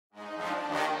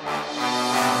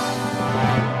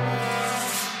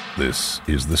This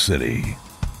is the city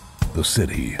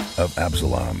of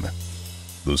Absalom,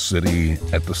 the city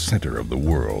at the center of the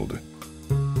world.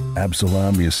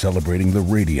 Absalom is celebrating the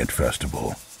Radiant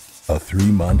Festival, a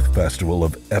 3-month festival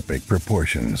of epic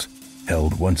proportions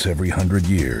held once every 100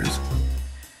 years.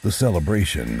 The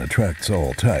celebration attracts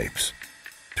all types: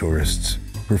 tourists,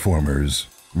 performers,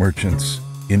 merchants,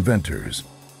 inventors,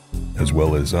 as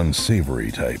well as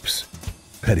unsavory types,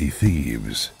 petty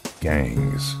thieves,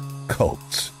 gangs,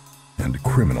 cults, and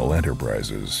criminal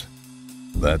enterprises.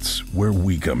 That's where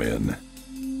we come in.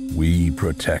 We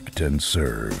protect and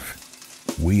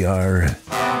serve. We are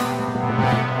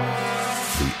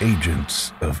the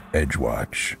agents of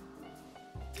Edgewatch.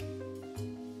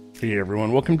 Hey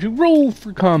everyone, welcome to Roll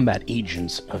for Combat,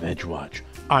 Agents of Edgewatch.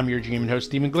 I'm your GM and host,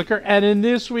 Demon Glicker, and in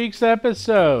this week's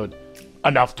episode,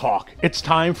 enough talk. It's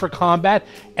time for combat,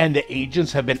 and the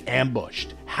agents have been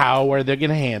ambushed. How are they going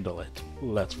to handle it?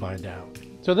 Let's find out.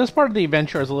 So this part of the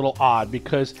adventure is a little odd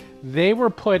because they were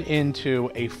put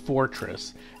into a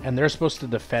fortress, and they're supposed to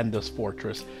defend this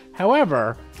fortress.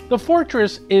 However, the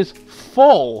fortress is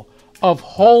full of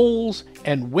holes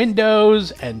and windows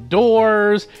and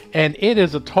doors, and it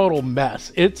is a total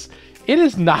mess. It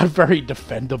is not very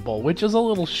defendable, which is a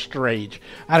little strange.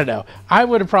 I don't know. I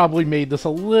would have probably made this a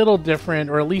little different,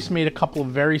 or at least made a couple of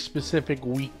very specific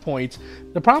weak points.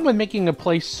 The problem with making a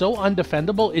place so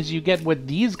undefendable is you get what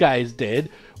these guys did,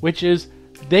 which is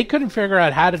they couldn't figure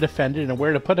out how to defend it and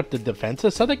where to put up the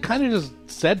defenses, so they kind of just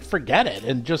said forget it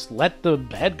and just let the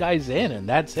bad guys in, and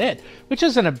that's it, which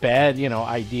isn't a bad,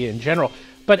 idea in general.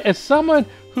 But as someone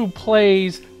who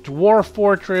plays Dwarf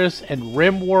Fortress and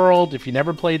RimWorld, if you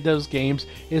never played those games,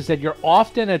 is that you're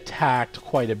often attacked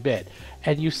quite a bit,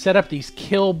 and you set up these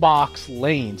kill box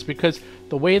lanes, because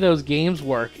the way those games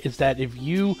work is that if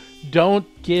you don't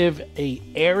give a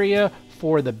area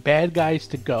for the bad guys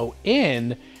to go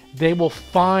in, they will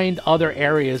find other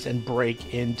areas and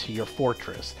break into your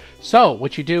fortress. So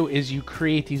what you do is you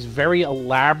create these very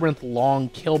elaborate long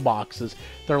kill boxes.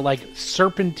 They're like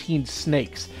serpentine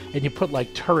snakes, and you put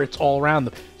like turrets all around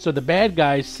them. So the bad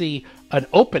guys see an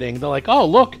opening, they're like, oh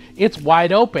look, it's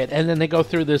wide open, and then they go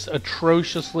through this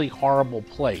atrociously horrible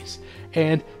place.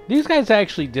 And these guys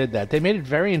actually did that. They made it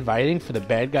very inviting for the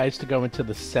bad guys to go into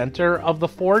the center of the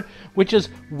fort, which is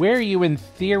where you in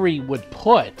theory would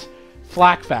put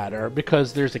Flakfatter,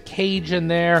 because there's a cage in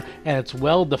there and it's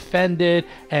well defended,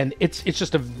 and it's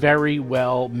just a very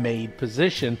well made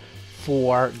position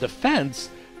for defense.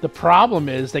 The problem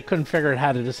is they couldn't figure out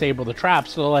how to disable the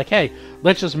traps, so they're like, hey,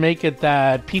 let's just make it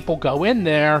that people go in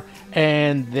there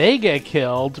and they get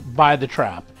killed by the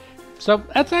trap. So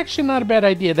that's actually not a bad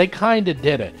idea. They kind of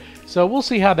did it. So we'll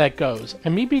see how that goes.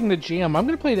 And me being the GM, I'm going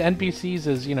to play the NPCs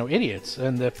as, idiots.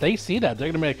 And if they see that,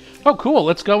 they're going to be like, oh, cool,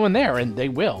 let's go in there. And they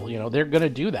will. They're going to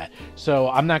do that. So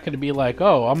I'm not going to be like,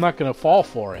 oh, I'm not going to fall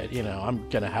for it. I'm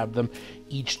going to have them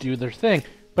each do their thing.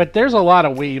 But there's a lot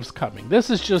of waves coming. This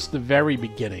is just the very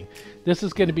beginning. This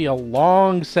is going to be a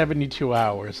long 72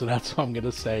 hours, so that's what I'm going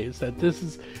to say, is that this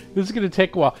is going to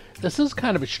take a while. This is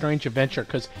kind of a strange adventure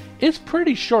because it's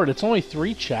pretty short. It's only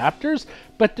 3 chapters,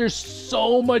 but there's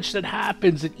so much that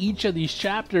happens in each of these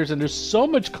chapters, and there's so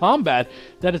much combat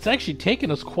that it's actually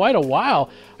taken us quite a while.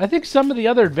 I think some of the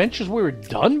other adventures we were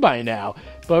done by now,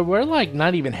 but we're like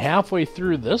not even halfway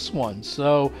through this one,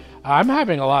 so I'm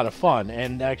having a lot of fun,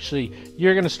 and actually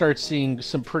you're going to start seeing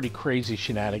some pretty crazy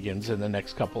shenanigans in the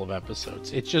next couple of episodes.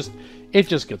 It just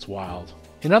gets wild.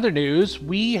 In other news,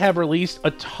 we have released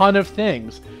a ton of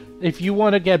things. If you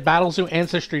want to get Battlezoo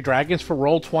Ancestry Dragons for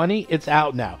Roll20, it's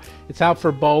out now. It's out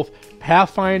for both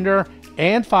Pathfinder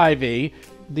and 5e.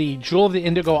 The Jewel of the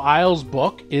Indigo Isles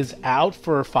book is out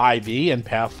for 5e and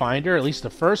Pathfinder, at least the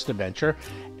first adventure.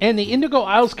 And the Indigo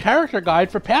Isles character guide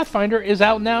for Pathfinder is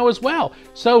out now as well.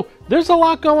 So there's a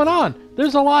lot going on.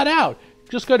 There's a lot out.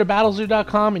 Just go to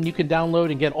battlezoo.com and you can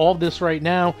download and get all of this right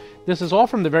now. This is all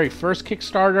from the very first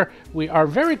Kickstarter. We are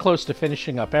very close to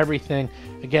finishing up everything.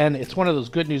 Again, it's one of those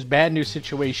good news, bad news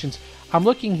situations. I'm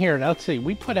looking here, and let's see,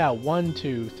 we put out 1,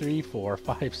 2, 3, 4,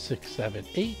 5, 6, 7,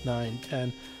 8, 9,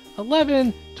 10,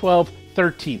 11, 12,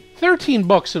 13. 13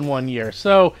 books in 1 year.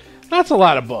 So that's a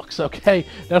lot of books, okay?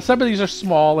 Now, some of these are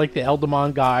small, like the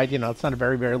Eldamon Guide. It's not a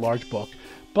very, very large book.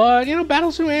 But,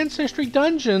 Battlezoo Ancestry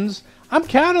Dungeons, I'm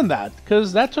counting that,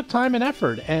 because that took time and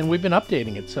effort, and we've been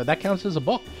updating it, so that counts as a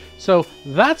book. So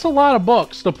that's a lot of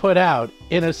books to put out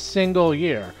in a single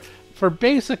year for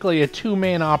basically a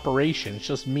 2-man operation. It's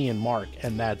just me and Mark,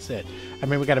 and that's it. I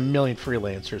mean, we got a million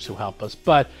freelancers who help us,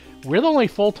 but we're the only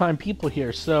full-time people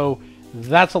here, so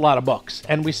that's a lot of books.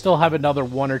 And we still have another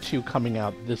 1 or 2 coming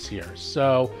out this year.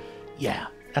 So, yeah,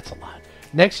 that's a lot.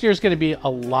 Next year is going to be a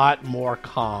lot more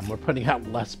calm. We're putting out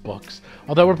less books.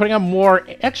 Although we're putting out more...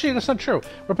 Actually, that's not true.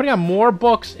 We're putting out more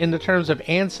books in the terms of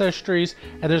ancestries,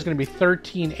 and there's going to be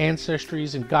 13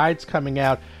 ancestries and guides coming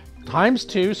out times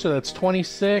 2, so that's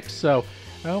 26. So,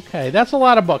 okay, that's a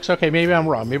lot of books. Okay, maybe I'm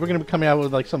wrong. Maybe we're going to be coming out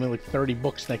with like something like 30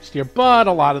 books next year, but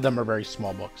a lot of them are very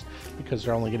small books because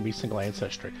they're only going to be single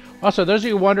ancestry. Also, those of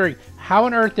you wondering, how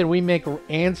on earth did we make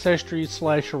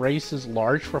ancestry/races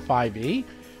large for 5e?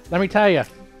 Let me tell you,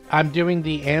 I'm doing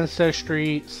the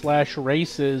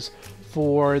ancestry/races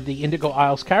for the Indigo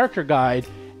Isles character guide,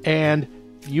 and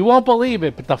you won't believe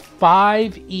it, but the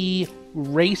 5e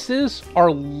races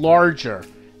are larger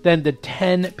than the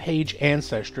 10-page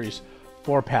ancestries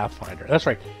for Pathfinder. That's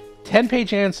right,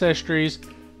 10-page ancestries,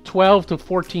 12 to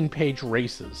 14-page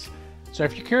races. So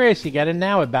if you're curious, you get it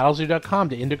now at battlezoo.com,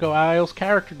 the Indigo Isles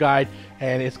character guide,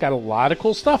 and it's got a lot of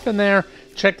cool stuff in there.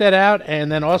 Check that out,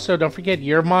 and then also don't forget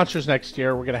Year of Monsters next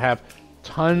year. We're going to have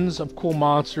tons of cool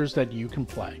monsters that you can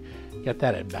play. Get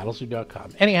that at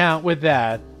battlezoo.com. Anyhow, with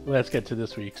that, let's get to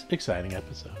this week's exciting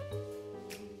episode.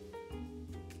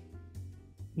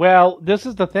 Well, this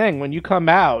is the thing. When you come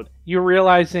out, you're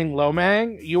realizing,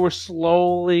 Lomang, you were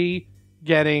slowly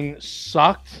getting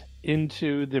sucked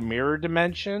into the mirror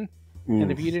dimension. And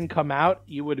if you didn't come out,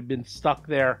 you would have been stuck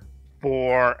there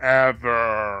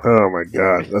forever. Oh my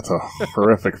god, that's a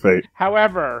horrific fate.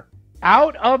 However,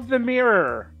 out of the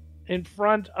mirror, in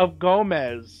front of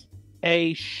Gomez,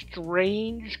 a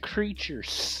strange creature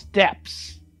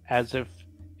steps as if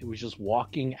it was just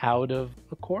walking out of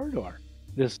a corridor.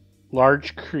 This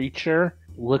large creature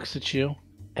looks at you,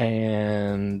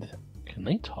 and can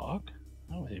they talk?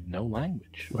 Oh, they have no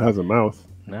language. It has a mouth.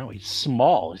 No, he's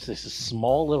small. He's this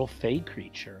small little fey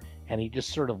creature, and he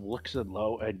just sort of looks at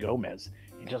Gomez.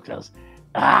 He just goes,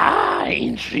 "Ah,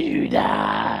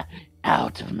 intruder,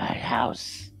 out of my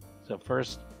house." So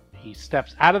first, he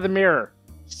steps out of the mirror.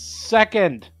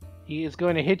 Second, he is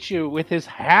going to hit you with his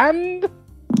hand.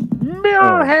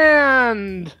 Mirror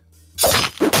hand!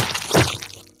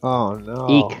 Oh, no.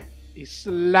 Eek. He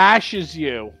slashes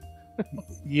you.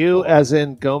 You as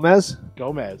in Gomez?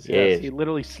 Gomez, yes. Yes. He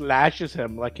literally slashes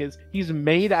him like he's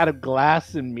made out of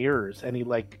glass and mirrors, and he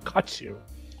like cuts you.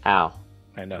 Ow.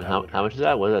 I know. How much is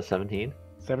that? What is that, 17?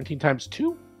 17 times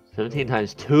 2? 17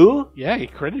 times 2? Yeah, he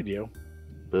critted you.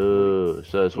 Boo.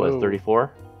 So it's what, Boo.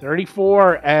 34?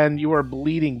 34, and you are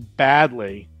bleeding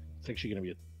badly. It's actually going to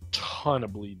be a ton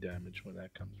of bleed damage when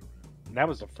that comes around. And that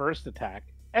was the first attack.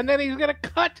 And then he's going to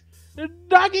cut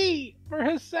Dougie for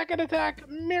his second attack.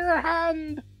 Mirror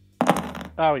hand.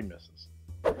 Oh, he misses.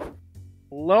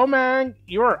 Lomang,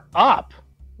 you're up.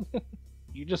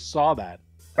 You just saw that.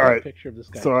 All right. Picture of this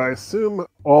guy. So I assume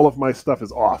all of my stuff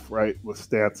is off, right? With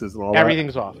stances and all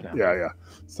Everything's off now. that? Yeah.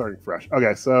 Starting fresh.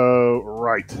 Okay, so,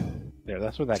 right. There,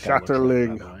 that's what that guy looks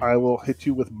Chatterling, like, by the way. I will hit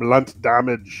you with blunt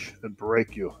damage and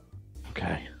break you.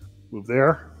 Okay. Move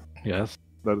there. Yes.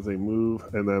 That is a move,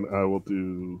 and then I will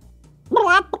do...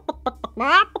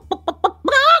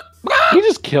 You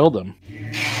just killed him. I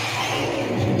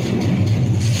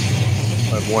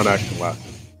have one action left.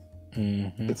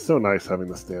 Mm-hmm. It's so nice having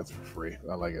the stance for free.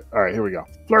 I like it. All right, here we go.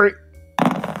 Flurry.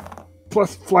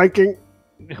 Plus flanking,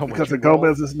 because the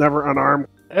Gomez is never unarmed.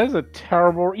 That is a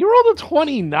terrible... You rolled a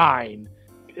 29.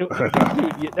 Dude,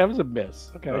 that was a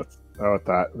miss. Okay. How about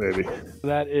that, maybe?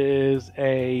 That is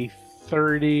a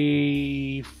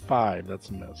 35. That's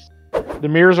a miss. The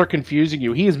mirrors are confusing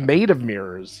you. He is made of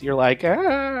mirrors. You're like,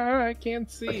 I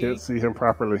can't see. I can't see him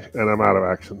properly, and I'm out of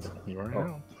actions. You are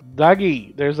out.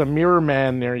 Dougie, there's a mirror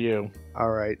man near you. All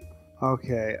right.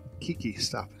 Okay. Kiki,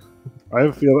 stop. I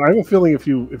have a feeling if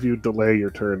you delay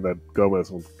your turn, that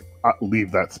Gomez will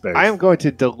leave that space. I am going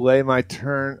to delay my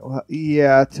turn. Well,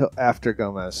 yeah, till after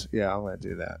Gomez. Yeah, I'm going to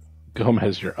do that.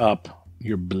 Gomez, you're up.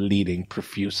 You're bleeding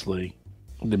profusely.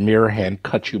 The mirror hand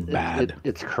cut you bad.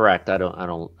 It's correct. I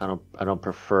don't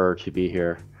prefer to be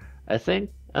here. I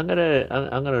think I'm gonna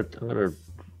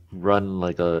run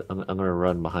I'm gonna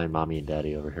run behind mommy and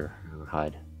daddy over here. I'm gonna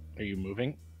hide. Are you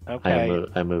moving? Okay.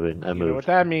 I'm moving. I You know moved. what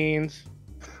that means.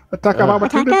 Attack of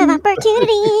opportunity.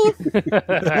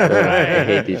 I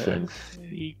hate these things.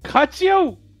 He cuts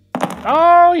you.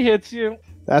 Oh, he hits you.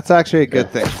 That's actually a good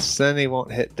thing. So then he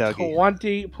won't hit Dougie.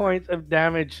 20 points of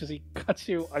damage as he cuts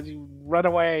you as you run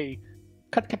away.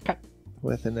 Cut.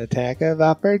 With an attack of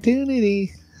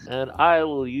opportunity. And I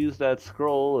will use that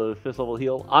scroll of fifth level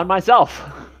heal on myself.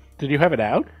 Did you have it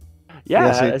out? Yeah,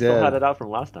 Yes, he I still did. had it out from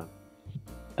last time.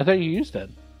 I thought you used it.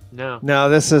 No. No,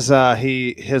 this is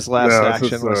his last No, this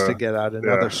action is, was to get out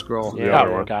another yeah. scroll. The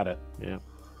other Oh, one. got it. Yeah.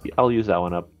 I'll use that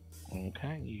one up.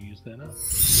 Okay, you use that up.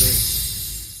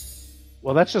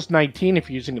 Well, that's just 19 if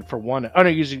you're using it for one. Oh, no,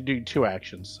 you're using do 2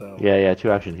 actions. So Yeah,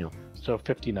 2 action heal. So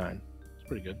 59. It's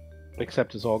pretty good.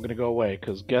 Except it's all going to go away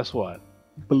because guess what?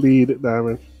 Bleed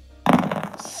damage.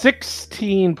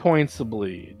 16 points of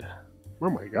bleed. Oh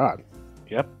my god.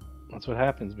 Yep, that's what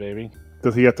happens, baby.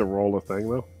 Does he have to roll a thing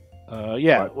though?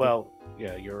 Yeah. What? Well,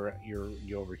 yeah,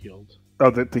 you overhealed. Oh,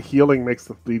 the healing makes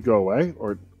the bleed go away,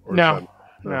 or No,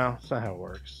 that's not how it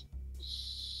works.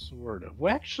 Sort of.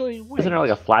 Well, actually, wait. Isn't there like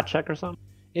a flat check or something?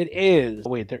 It is.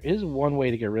 Wait, there is one way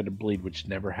to get rid of bleed, which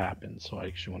never happens. So I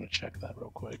actually want to check that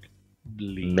real quick.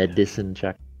 Bleed. Medicine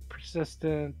check.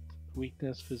 Persistent,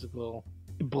 weakness, physical.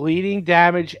 Bleeding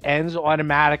damage ends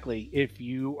automatically if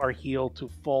you are healed to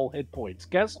full hit points.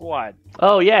 Guess what?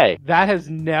 Oh, yay. That has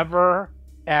never,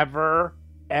 ever,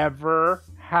 ever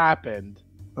happened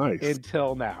Nice.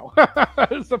 until now.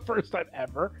 It's the first time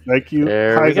ever. Thank you,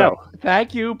 There we Paizo. go.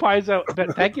 Thank you, Paizo.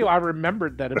 But thank you, I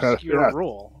remembered that obscure Yeah.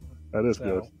 rule. That is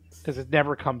good. Because it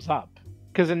never comes up.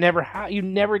 Because it never you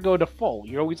never go to full.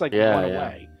 You're always like Yeah, one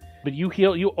away. But you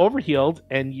overhealed,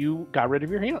 and you got rid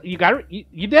of your heal. You got it.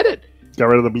 You did it. Got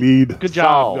rid of the bleed. Good job,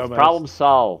 Solved. Gomez. Problem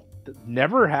solved.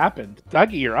 Never happened.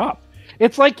 Dougie, you're up.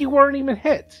 It's like you weren't even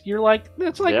hit. You're like,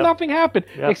 it's like Yep. nothing happened.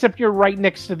 Yep. Except you're right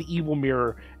next to the evil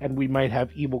mirror, and we might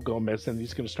have evil Gomez, and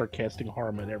he's going to start casting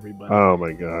harm at everybody. Oh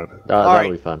my god. That'll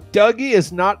right. be fun. Dougie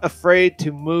is not afraid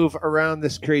to move around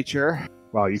this creature.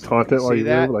 Wow, you taunt it while See you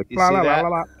that? move like You blah, see blah, that? blah,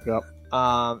 blah,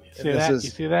 blah. Yep. You see This that? is You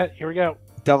see that? Here we go.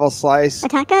 double slice.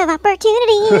 Attack of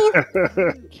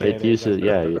opportunity. It uses,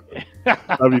 yeah.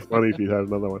 That'd be funny if you had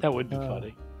another one. That would be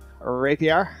funny.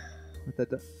 Rapier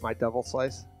with my double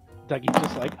slice. Dougie's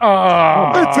just like,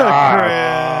 oh, It's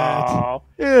a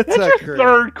crit. It's That's your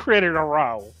third crit in a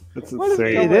row. It's What is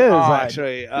insane. It going is on?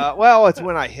 actually. Well, it's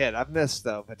when I hit. I've missed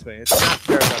though between. It's not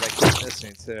fair that I keep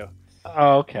missing too.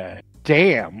 Okay.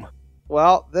 Damn.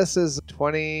 Well, this is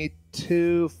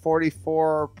 22,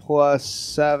 44 plus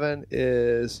 7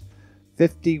 is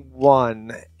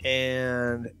 51,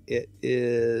 and it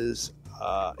is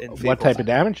enfeebled. What type of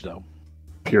damage, though?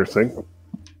 Piercing.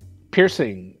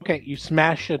 Piercing. Okay, you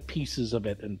smash pieces of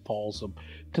it and falls him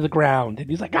to the ground, and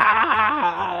he's like,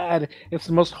 ah! And it's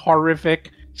the most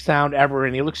horrific sound ever,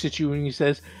 and he looks at you and he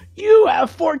says, you have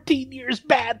 14 years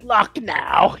bad luck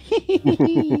now.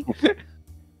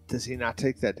 Does he not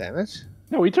take that damage?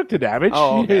 No, he took the damage.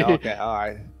 Oh, okay, okay, all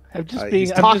right. I'm just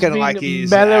He's being talking being like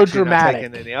he's actually not melodramatic.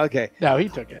 taking any. Okay, No, he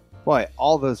took it. boy,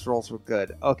 all those rolls were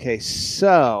good. Okay,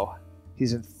 so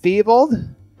he's enfeebled,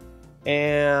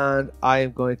 and I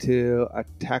am going to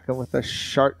attack him with a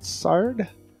short sword.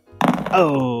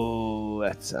 Oh,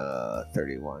 that's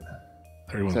 31.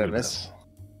 Everyone's Did I good miss?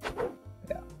 at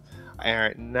Yeah. All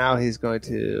right, now he's going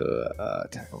to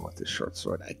attack him with the short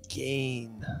sword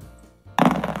again.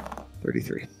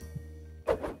 33.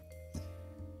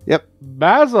 Yep. this.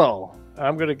 Basil.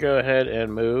 I'm going to go ahead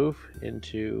and move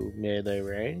into melee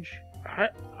range.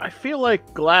 I feel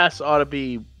like glass ought to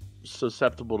be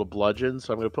susceptible to bludgeon,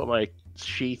 so I'm going to put my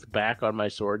sheath back on my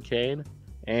sword cane.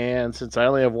 And since I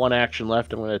only have one action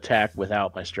left, I'm going to attack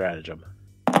without my stratagem.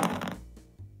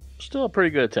 Still a pretty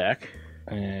good attack.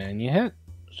 And you hit.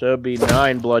 So it'd be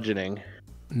 9 bludgeoning.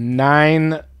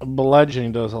 9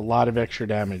 bludgeoning does a lot of extra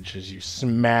damage as you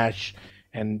smash,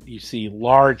 and you see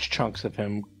large chunks of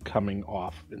him coming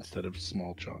off instead of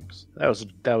small chunks. That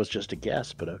was just a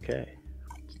guess, but okay.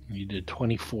 You did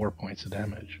 24 points of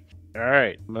damage. All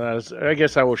right. I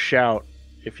guess I will shout.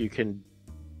 If you can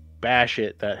bash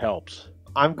it, that helps.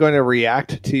 I'm going to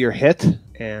react to your hit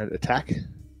and attack.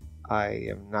 I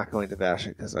am not going to bash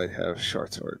it because I have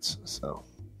short swords. So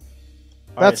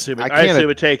I assume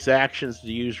it takes actions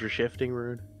to use your shifting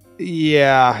rune.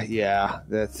 Yeah,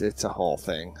 it's a whole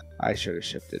thing. I should have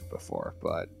shifted before,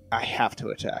 but I have to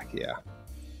attack. Yeah.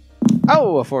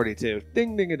 Oh, a 42.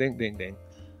 Ding, ding, a ding, ding, ding.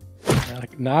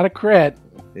 Not a crit.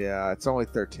 Yeah, it's only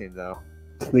 13 though.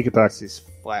 Sneak attack. He's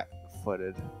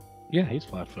flat-footed. Yeah, he's He's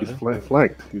flat-footed.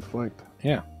 flanked. He's flanked.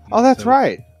 Yeah. Oh, that's So,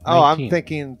 right. Oh, 19. I'm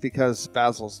thinking because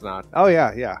Basil's not. Oh,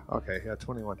 yeah. Okay, yeah,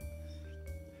 21.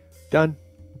 Done.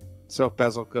 So,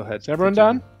 Basil, go ahead. Is everyone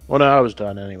done? Well, no, I was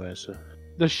done anyway, so.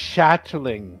 The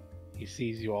Shatterling. He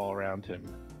sees you all around him.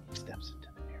 He steps into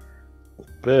the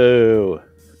mirror. Boo.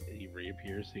 He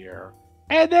reappears here.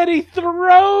 And then he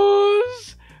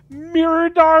throws mirror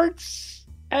darts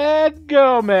at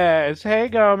Gomez. Hey,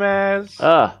 Gomez.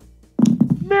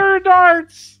 Mirror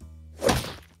darts!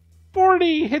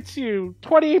 40 hits you.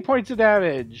 28 points of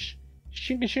damage.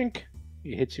 Shink-a-shink.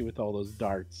 He hits you with all those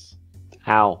darts.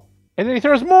 Ow. And then he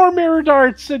throws more mirror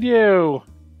darts at you.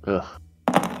 Ugh.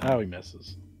 Oh, he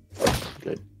misses.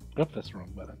 Good. Oh, that's the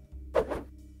wrong button.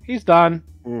 He's done.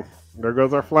 There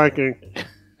goes our flanking.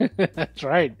 That's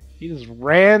right. He just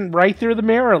ran right through the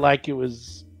mirror like it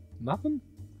was nothing.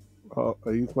 Well, I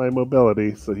use my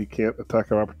mobility so he can't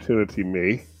attack of opportunity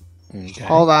me. Okay.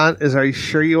 Hold on. Are you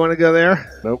sure you want to go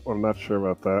there? Nope, I'm not sure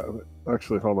about that.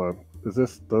 Actually, hold on.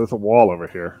 There's a wall over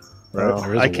here, right? Oh,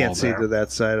 There is a I wall can't see there. to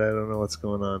that side. I don't know what's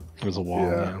going on. There's a wall.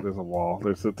 Yeah, Yeah. there's a wall.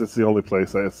 This is the only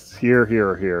place. It's here, here,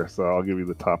 or here. So I'll give you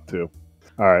the top two.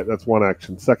 All right, that's one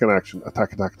action. Second action,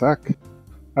 attack, attack, attack.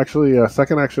 Actually,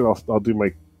 second action, I'll do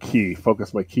my key.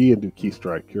 Focus my key and do key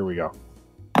strike. Here we go.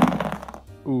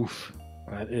 Oof.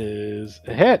 That is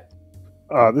a hit.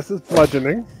 This is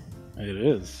bludgeoning. It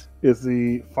is. Is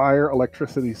the fire,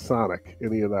 electricity, sonic?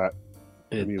 Any of that?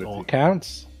 It Immunity. all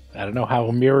counts. I don't know how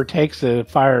a mirror takes a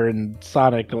fire and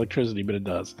sonic electricity, but it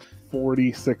does.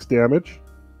 46 damage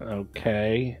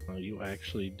Okay. Well, you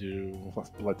actually do plus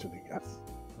bludgeoning. Yes.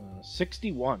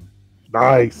 61.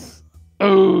 Nice.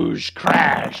 Oosh,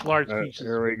 crash. Large pieces.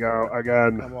 Here we go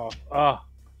again. Come off. Oh,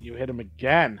 you hit him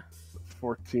again.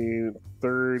 14,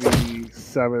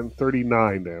 37,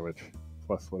 39 damage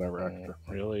plus whatever extra.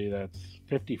 Really? That's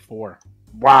 54.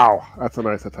 Wow, that's a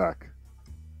nice attack.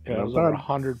 Yeah, it Well was over done.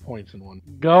 100 points in one.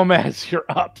 Gomez, you're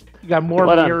up. You got more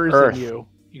What on mirrors earth? than you.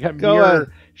 You got Go mirror ahead.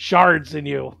 shards in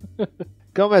you.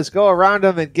 Gomez, go around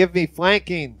him and give me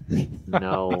flanking.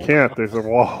 No. Can't. There's a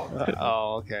wall.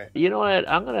 Oh, okay. You know what?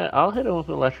 I'll hit him with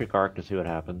an electric arc to see what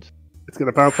happens. It's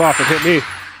gonna bounce off and hit me.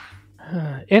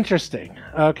 Interesting.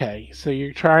 Okay, so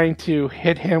you're trying to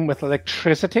hit him with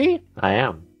electricity? I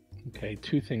am. Okay,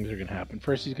 two things are going to happen.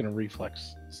 First, he's going to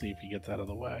reflex, see if he gets out of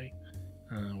the way.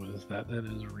 What is that? That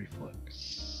is a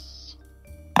reflex.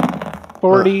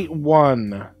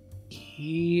 41.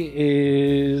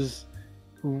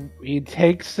 He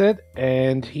takes it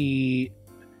and he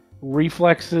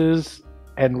reflexes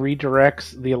and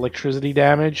redirects the electricity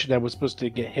damage that was supposed to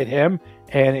hit him,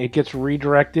 and it gets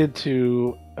redirected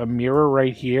to a mirror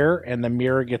right here, and the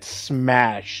mirror gets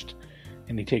smashed,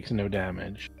 and he takes no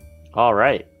damage. All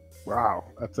right. Wow,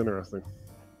 that's interesting.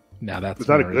 Now that's Is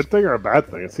that a mirrors. good thing or a bad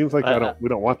thing? It seems like I- we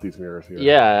don't want these mirrors here.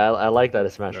 Yeah, I like that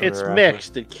it's smashed. It's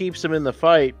mixed. It keeps him in the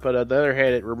fight, but on the other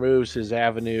hand, it removes his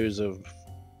avenues of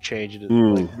changing it.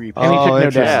 Mm. Like, repeat. And he Oh, took no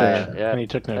interesting. damage. Yeah. And he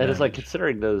took no And damage. it's like,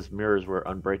 considering those mirrors were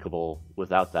unbreakable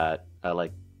without that, I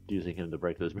like using him to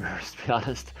break those mirrors, to be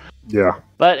honest. Yeah.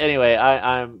 But anyway,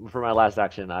 I'm for my last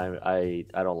action. I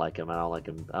don't like him. I don't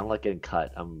like getting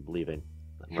cut. I'm leaving.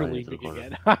 I'm You're running into the leaving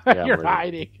corner. again. I'm You're leaving.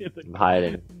 hiding. I'm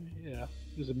hiding. Yeah,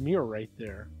 there's a mirror right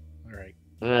there. All right.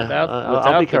 Without, I'll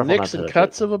without be the careful not nicks to and touch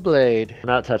cuts it. of a blade. I'm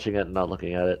not touching it and not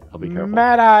looking at it. I'll be careful.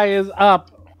 Mad Eye is up.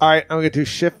 All right, I'm going to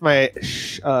shift my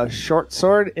short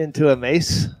sword into a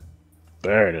mace.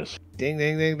 There it is. Ding,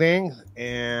 ding, ding, ding.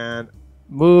 And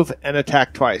move and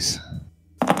attack twice.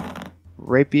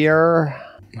 Rapier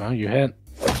Oh, you hit.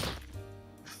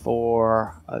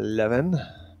 for 11.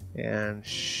 And,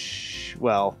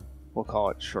 well, we'll call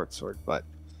it short sword, but...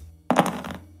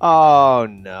 Oh,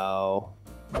 no.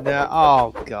 No.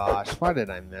 Oh, gosh. Why did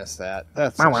I miss that?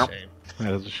 That's a shame.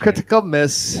 That is a shame. Critical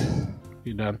miss.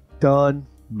 You done? Done.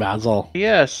 Basil.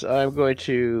 Yes, I'm going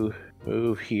to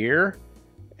move here,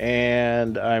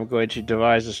 and I'm going to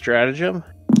devise a stratagem.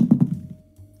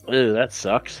 Ooh, that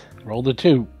sucks. Roll the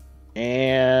 2.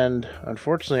 And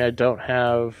unfortunately, I don't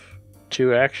have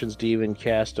 2 actions to even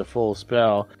cast a full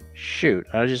spell. Shoot,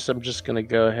 I'm just gonna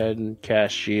go ahead and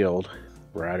cast shield.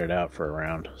 Ride it out for a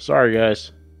round. Sorry,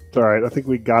 guys. It's all right. I think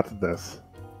we got this.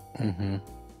 Mm-hmm.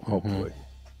 Hopefully.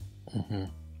 Mm-hmm.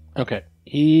 Okay.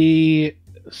 He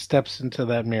steps into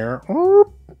that mirror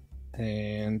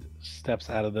and steps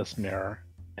out of this mirror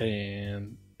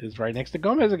and is right next to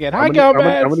Gomez again. Hi, Gomez!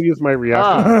 I'm gonna use my He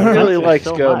reactive. really Thanks likes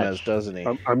so Gomez, much. doesn't he?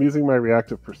 I'm using my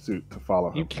reactive pursuit to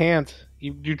follow You him. can't.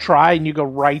 You try and you go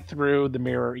right through the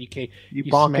mirror. You can't. You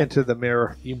You bonk smack- into the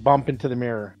mirror. You bump into the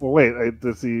mirror. Well, wait.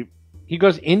 Does he? He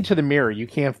goes into the mirror. You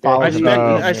can't follow I him. suspect,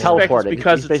 No. I suspect it's Teleporting.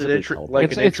 because He's it's basically an teleporting.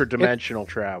 like an It's- interdimensional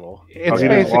travel. It's he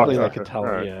didn't basically walk, like a okay. tele.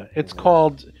 Alright. Yeah, it's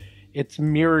called. It's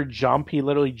mirror jump. He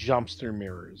literally jumps through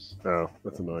mirrors, Oh,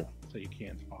 that's annoying. so you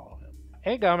can't follow him.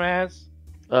 Hey, Gomez.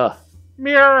 Ugh.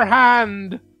 Mirror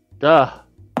hand. Ugh.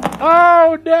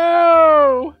 Oh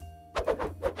no!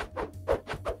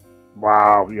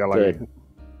 Wow. Yeah, like Good.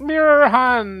 Mirror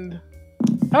hand.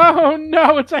 Oh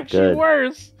no! It's actually Good.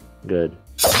 worse. Good.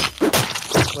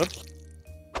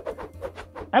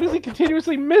 How does he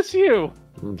continuously miss you?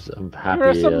 I'm happy.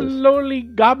 You're he some is. lowly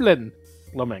goblin.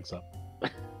 Lomax up.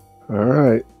 all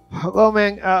right. Hello,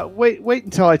 man. Wait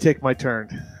until I take my turn.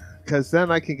 Because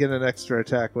then I can get an extra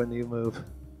attack when you move.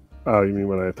 Oh, you mean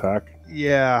when I attack?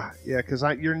 Yeah, because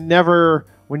you're never...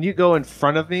 When you go in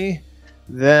front of me,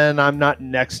 Then I'm not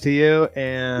next to you,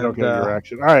 and You don't get your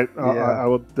action. All right, yeah. I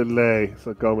will delay.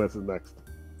 So Gomez is next.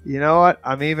 You know what?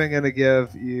 I'm even going to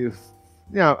give you.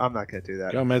 No, I'm not going to do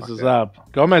that. Gomez Fuck is that.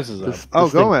 up. Gomez is up. This Oh,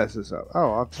 thing- Gomez is up.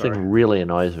 Oh, I'm This sorry. thing really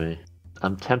annoys me.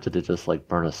 I'm tempted to just like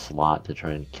burn a slot to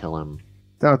try and kill him.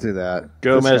 Don't do that.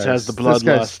 Gomez has the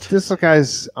bloodlust. This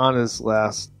guy's on his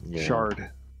last Yeah. shard.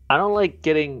 I don't like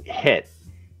getting hit.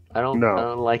 I don't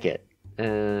No. like it.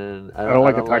 And I don't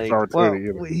like attacks like, of Well, opportunity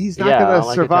either. he's not Yeah, I going don't to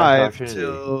like survive attack of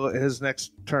till his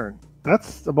next turn.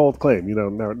 That's a bold claim. You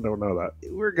don't know that.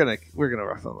 We're gonna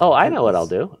rough him. Oh, I know what I'll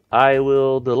do. I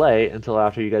will delay until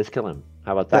after you guys kill him.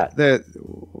 How about that?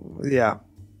 Yeah.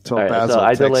 Till All right, Basil so I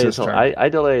takes delay his until turn. I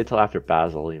delay until after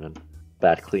Basil even.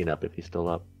 Bad cleanup if he's still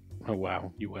up. Oh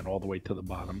wow, you went all the way to the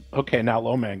bottom. Okay, now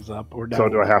Lomang's up. Or So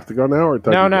do I have to go now, or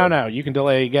does No, he no, go? no. You can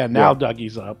delay again. Now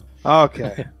Dougie's up.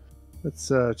 Okay. Let's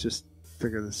just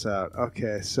figure this out.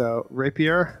 Okay, so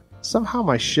Rapier. Somehow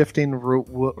my shifting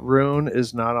rune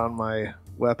is not on my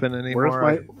weapon anymore.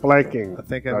 Where's my flanking? I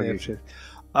think I may Dougie? have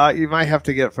shifted. You might have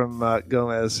to get from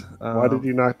Gomez. Why did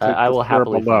you not take I will the square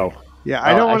happily below? fight. Yeah,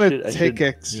 I Oh, don't I want should- to I take should-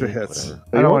 extra yeah, hits. whatever.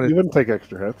 I don't want You to. wouldn't take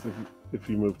extra hits if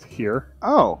you moved here.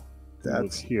 Oh, Move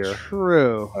that's here.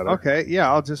 true. Better. Okay,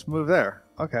 yeah, I'll just move there.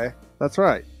 Okay, that's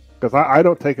right. Because I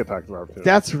don't take attacks of opportunity.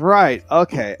 That's right.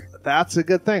 Okay, that's a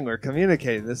good thing. We're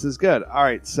communicating. This is good. All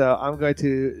right, so I'm going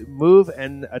to move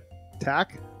and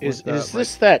attack. Is with,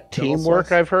 this that double teamwork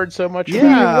slice? I've heard so much about?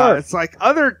 Yeah, it's like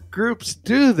other groups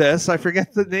do this. I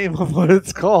forget the name of what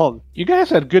it's called. You guys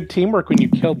had good teamwork when you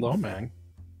killed Lomang.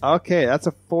 Okay, that's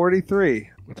a 43.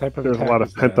 What type of There's a attack lot is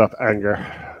of that? pent up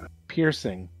anger.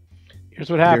 Piercing. Here's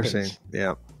what happens. Piercing.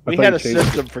 Yeah. We thought had you a changed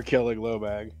system for killing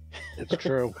Lobag. It's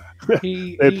true.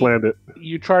 They planned it.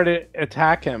 You try to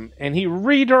attack him, and he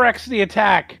redirects the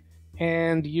attack.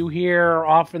 And you hear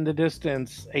off in the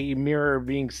distance a mirror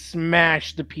being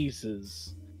smashed to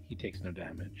pieces. He takes no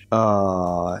damage.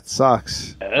 Oh, that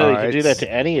sucks. Oh, All you right. can do that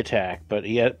to any attack, but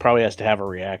he probably has to have a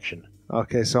reaction.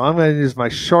 Okay, so I'm going to use my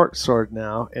short sword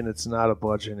now, and it's not a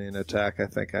bludgeoning attack. I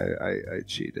think I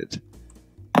cheated.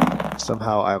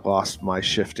 Somehow I lost my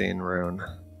shifting rune.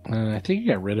 I think you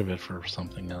got rid of it for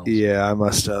something else. Yeah, I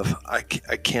must have. I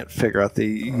can't figure out the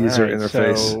user Alright,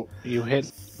 interface. So you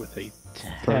hit with a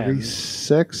 10.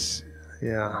 36?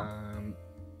 Yeah.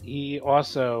 He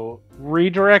also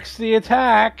redirects the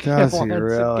attack Does he once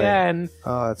really? again,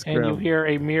 Oh, that's and you grim. hear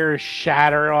a mirror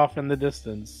shatter off in the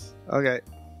distance. Okay.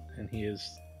 And he is.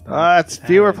 That's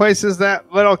fewer damaged. places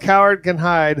that little coward can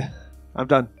hide. I'm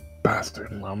done. Bastard.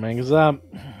 Lomang is up.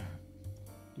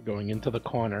 You're going into the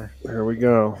corner. Here we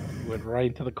go. You went right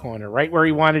into the corner, right where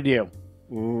he wanted you.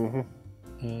 hmm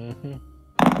Mm-hmm.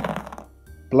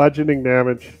 Bludgeoning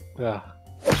damage. A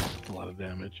lot of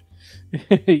damage.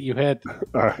 You hit.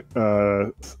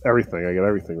 Everything. I get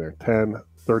everything there. 10,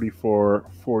 34,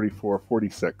 44,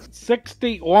 46.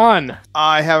 61.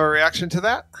 I have a reaction to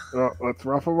that. Oh, let's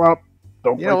rough them up.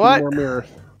 Don't You break know any what? more mirrors.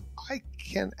 I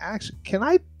can actually. Can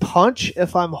I punch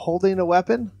if I'm holding a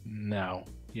weapon? No.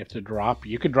 You have to drop.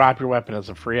 You could drop your weapon as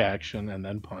a free action and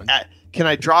then punch. Can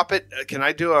I drop it? Can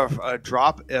I do a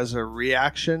drop as a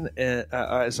reaction,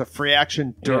 as a free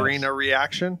action during Yes. a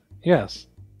reaction? Yes.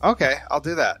 Okay, I'll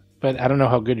do that. But I don't know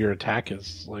how good your attack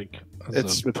is. Like, as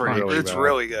It's a pretty. really It's bad.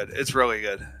 really good. It's really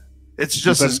good. It's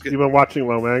just as good. You've been watching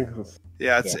Lomang.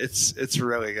 Yeah, it's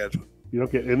really good. You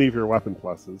don't get any of your weapon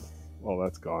pluses. Oh,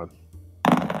 that's gone.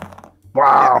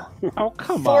 Wow. Oh,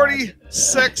 come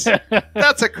 46. on.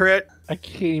 That's a crit, I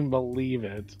can't even believe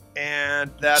it. and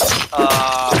that's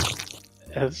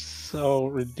It's so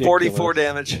ridiculous. 44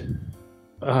 damage.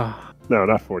 Ugh. No,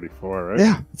 not 44, right?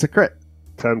 Yeah, it's a crit.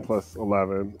 10 plus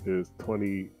 11 is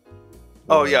 20.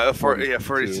 Oh yeah,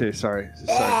 42. Sorry.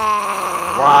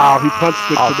 Wow, he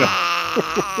punched it to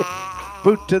the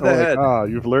Boot to the head. Oh,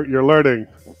 you're learning.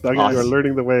 Dougie, Awesome. you're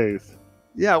learning the ways.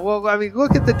 Yeah, well, I mean,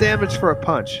 look at the damage for a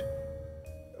punch.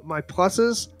 My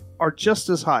pluses are just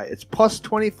as high. It's plus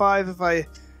 25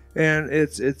 and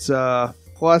it's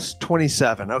plus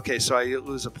 27. Okay, so I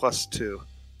lose a plus 2.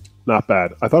 Not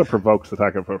bad. I thought it provokes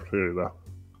attack of opportunity,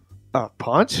 though.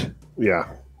 Punch?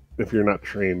 Yeah, if you're not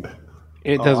trained.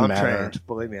 It doesn't I'm matter. trained.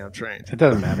 Believe me, I'm trained. It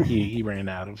doesn't matter. He ran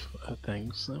out of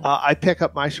things. So. I pick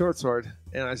up my short sword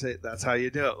and I say, "That's how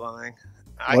you do it, Lang.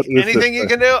 What is Anything this you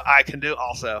can do, I can do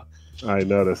also." I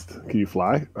noticed. Can you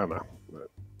fly? I don't know.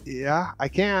 Yeah, I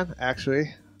can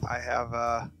actually. I have.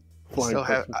 Flying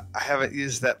person. I haven't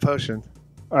used that potion.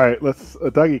 All right, let's.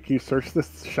 Dougie, can you search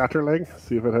this Shatterling?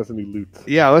 See if it has any loot.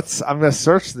 Yeah, I'm gonna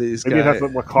search these Maybe it guys.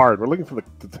 has a card. We're looking for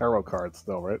the tarot card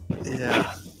still, right?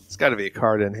 Yeah, it's got to be a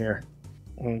card in here.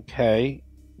 Okay.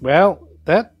 Well,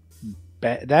 that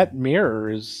that mirror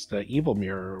is the evil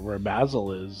mirror where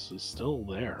Basil is still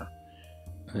there,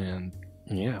 and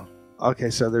yeah.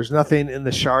 Okay, so there's nothing in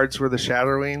the shards where the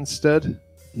Shadowwing stood?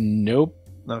 Nope.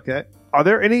 Okay. Are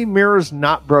there any mirrors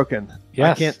not broken?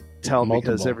 Yes. I can't tell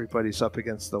Multiple. because everybody's up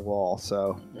against the wall,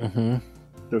 so... Mm-hmm.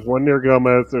 There's one near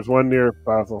Gomez. There's one near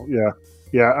Basil. Yeah.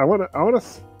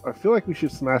 I feel like we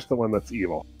should smash the one that's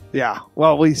evil. Yeah,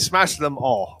 well, we smashed them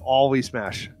all. All we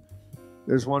smash.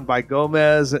 There's one by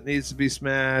Gomez that needs to be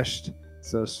smashed.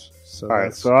 So all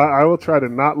right, so I will try to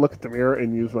not look at the mirror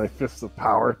and use my fists of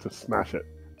power to smash it.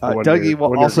 Dougie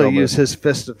will also use his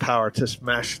fist of power to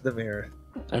smash the mirror.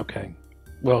 Okay.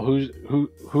 Well,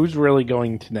 who's really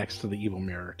going to next to the evil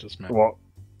mirror to smash? Well,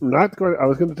 not going. I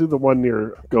was going to do the one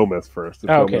near Gomez first.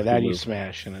 Okay, that you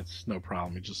smash, and it's no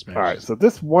problem. You just smash. All right, so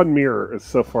this one mirror is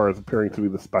so far as appearing to be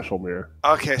the special mirror.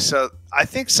 Okay, so I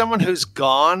think someone who's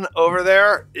gone over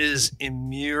there is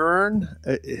immured,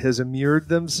 has immured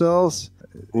themselves.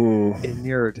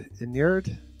 Inured.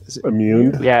 Is it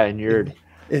Immune? Yeah, inured.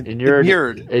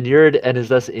 Inured and is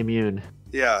thus immune.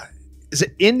 Yeah. Is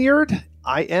it inured?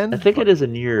 I-N? I think it is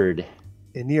inured.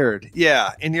 Inured.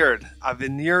 Yeah, inured.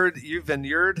 You've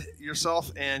inured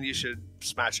yourself, and you should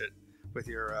smash it with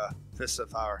your fist of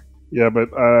power. Yeah,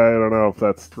 but I don't know if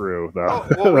that's true. No. Oh,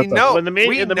 well, we know. In the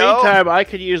meantime, I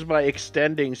could use my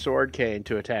extending sword cane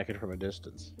to attack it from a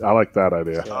distance. I like that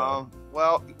idea.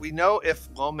 Well, we know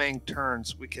if Lomang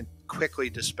turns, we can quickly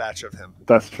dispatch of him.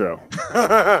 That's true.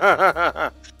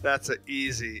 That's an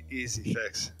easy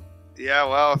fix. Yeah,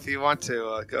 well, if you want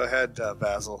to, go ahead,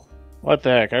 Basil. What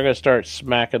the heck? I'm going to start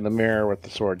smacking the mirror with the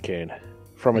sword cane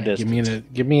from a distance.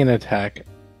 Give me an attack.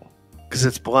 Because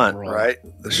it's blunt, Roll. right?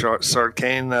 The short sword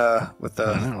cane with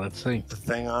Let's see. the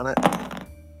thing on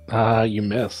it. You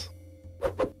miss.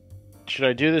 Should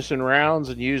I do this in rounds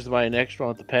and use my next one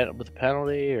with the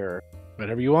penalty, or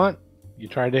Whatever you want. You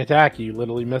tried to attack, you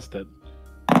literally missed it.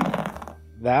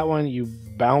 That one, you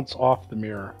bounce off the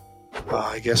mirror. Oh,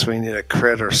 I guess we need a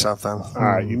crit or something. All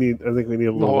right, I think we need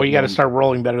a little. Oh, you got to start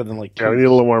rolling better than like 2. Yeah, we need a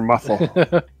little more muscle.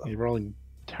 You're rolling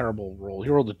terrible roll.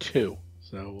 You rolled a 2,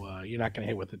 so you're not going to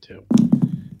hit with a 2.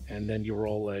 And then you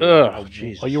roll a. Oh,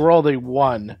 Jesus. Oh, you rolled a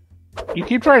 1. You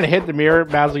keep trying to hit the mirror,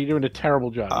 Basil. You're doing a terrible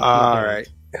job. All right.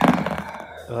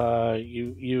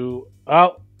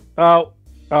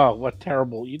 Oh, what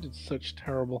terrible! You did such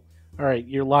terrible. All right,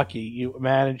 you're lucky. You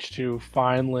managed to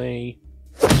finally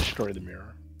destroy the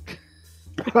mirror.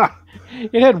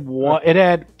 It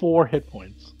had 4 hit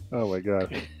points. Oh my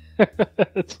god!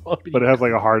 That's all But it has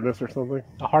like a hardness or something.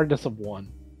 a hardness of 1.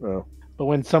 Oh, But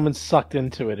when someone's sucked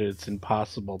into it, it's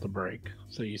impossible to break.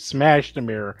 So you smash the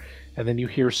mirror, and then you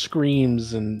hear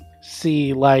screams and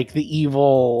see like the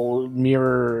evil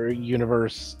mirror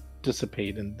universe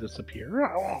dissipate and disappear.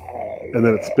 and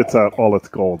then it spits out all its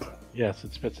gold. Yes,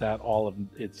 it spits out all of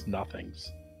its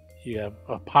nothings. You have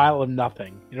a pile of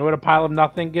nothing. You know what a pile of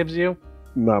nothing gives you?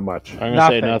 Not much. I'm going to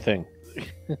say nothing.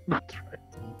 That's right.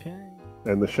 Okay.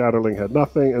 And the Shadowling had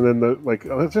nothing. And then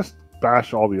let's just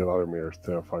bash all the other mirrors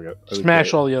too. Fuck it.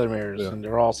 Smash all the other mirrors, Yeah. and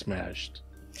they're all smashed.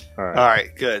 All right. All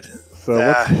right, good.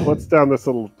 So what's down this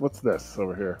little? What's this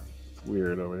over here? It's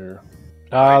weird over here.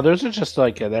 There's just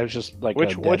like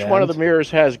Which one of the mirrors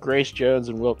has Grace Jones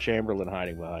and Wilt Chamberlain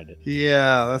hiding behind it?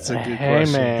 Yeah, that's a good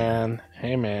question.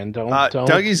 Hey man, don't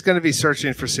Dougie's going to be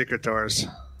searching for secret doors.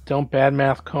 don't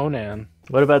badmouth Conan.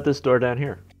 What about this door down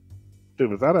here?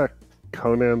 Dude, was that a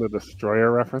Conan the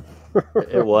Destroyer reference?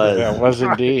 It was. Yeah, it was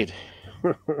indeed.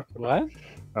 What?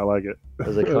 I like it. It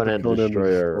was a Conan the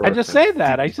Destroyer. I just say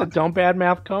that. I said don't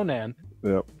badmouth Conan.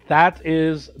 Yep. That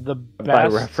is the By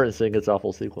best. referencing its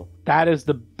awful sequel. That is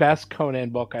the best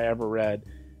Conan book I ever read.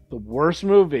 The worst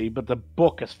movie, but the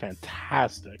book is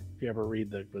fantastic. If you ever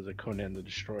read was it Conan the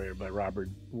Destroyer by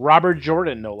Robert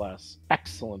Jordan, no less.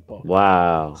 Excellent book.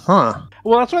 Wow. Huh.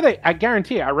 Well, that's why I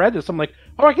guarantee you, I read this. I'm like,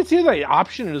 oh, I can see the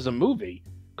option as a movie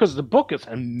because the book is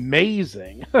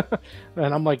amazing.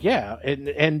 And I'm like, yeah.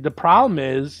 And the problem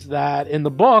is that in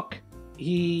the book,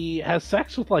 he has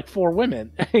sex with like 4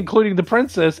 women, including the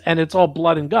princess, and it's all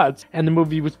blood and guts. And the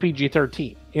movie was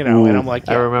PG-13, and I'm like,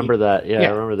 yeah, I remember that. Yeah, yeah.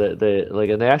 I remember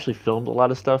that and they actually filmed a lot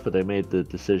of stuff, but they made the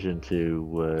decision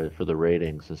for the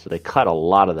ratings, and so they cut a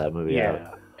lot of that movie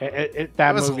out.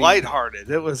 That was movie,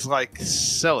 lighthearted. It was like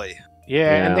silly.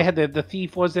 Yeah, and they had the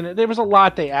thief was in it. There was a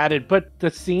lot they added, but the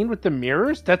scene with the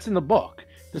mirrors, that's in the book.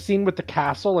 The scene with the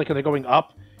castle, like they're going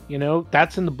up,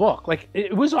 that's in the book. Like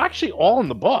it was actually all in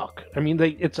the book. I mean,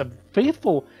 it's a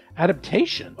faithful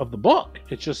adaptation of the book.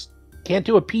 It's just can't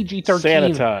do a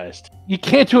PG-13 Sanitized. You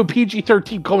can't do a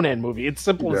PG-13 Conan movie. It's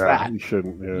simple as that. You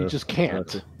shouldn't. Yeah, You just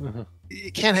can't. exactly.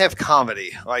 you can't have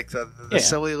comedy like the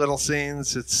silly little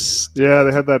scenes. It's Yeah,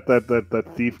 they had that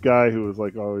thief guy who was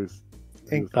like always.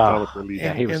 He was comic relief.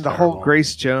 yeah, he was and the terrible. whole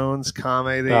Grace Jones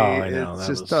comedy. Oh, I know, it that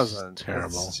just was doesn't.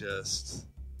 terrible. It's just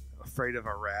afraid of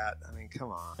a rat. I mean,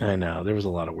 come on. I know there was a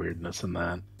lot of weirdness in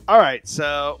that. All right,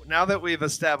 so now that we've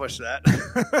established that,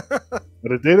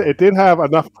 But it did have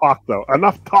enough talk though.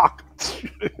 Enough talk.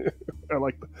 I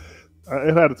like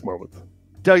it had its moments.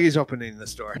 Dougie's opening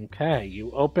this door. Okay,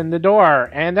 you open the door,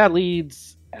 and that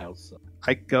leads outside.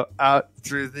 I go out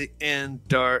through the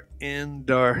indoor.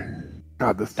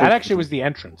 God, this That place- actually was the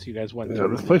entrance. You guys went Yeah,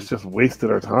 through. this place just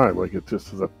wasted our time. Like it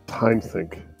just is a time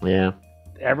sink. Yeah.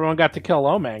 Everyone got to kill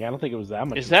Lomang. I don't think it was that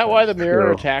much. Is that why the mirror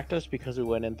No. attacked us? Because we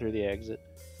went in through the exit?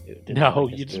 It didn't No,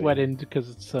 like us you just doing went it. in because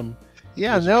it's some.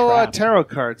 Yeah, It's no trapped. tarot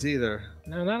cards either.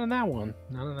 No, not on that one.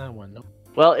 Not on that one. No.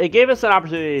 Well, it gave us an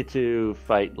opportunity to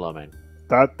fight Lomang.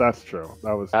 That's true.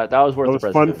 That was That was worth that the was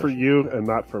price fun of for admission. you and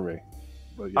not for me.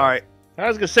 But yeah. All right, I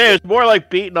was gonna say it was more like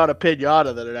beating on a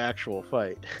pinata than an actual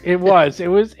fight. It was. It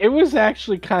was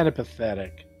actually kind of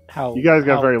pathetic. How You guys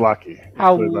got how, very lucky.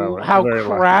 how Let's put it that way. how Very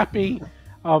lucky. crappy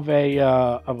of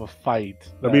a fight.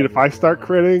 I mean, if I start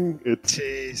critting, it's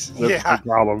jeez, that's yeah, the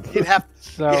problem. you have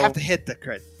so to hit the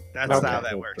crit. That's Okay. how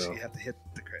that works. So- You have to hit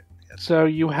the crit. So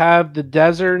you have the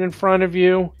desert in front of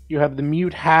you. You have the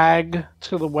mute hag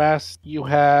to the west. You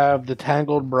have the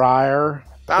tangled briar,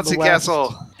 Bouncy the west.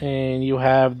 castle. and you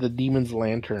have the demon's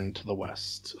lantern to the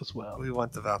west as well. We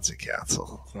want the bouncy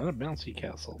castle. It's not a bouncy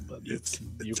castle, but you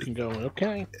It's- can go.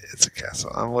 Okay. It's a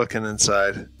castle. I'm looking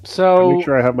inside. So Make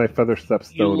sure I have my feather step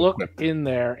you stone look equipped. in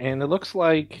there, and it looks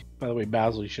like. By the way,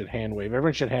 Basil, you should hand wave.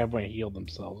 Everyone should have one heal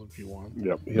themselves if you want,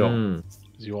 Yep. He'll. Mm.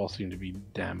 because you all seem to be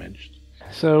damaged.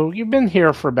 So you've been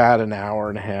here for about an hour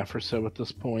and a half or so at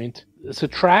this point. This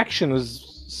attraction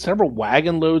is several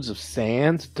wagon loads of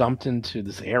sand dumped into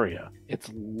this area. It's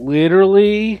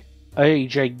literally a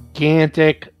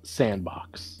gigantic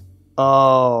sandbox.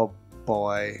 Oh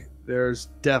boy, there's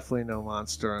definitely no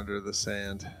monster under the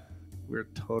sand. We're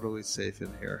totally safe in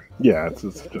here. Yeah. It's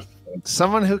just.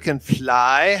 Someone who can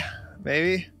fly,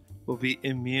 maybe, will be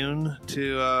immune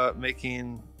to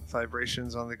making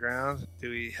vibrations on the ground. Do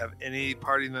we have any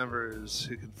party members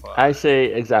who can fly? I say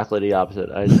exactly the opposite.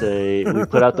 I say we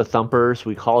put out the thumpers,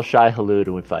 we call Shai Halud,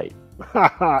 and we fight.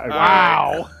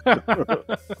 Wow!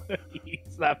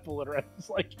 He's that full of red.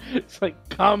 It's like,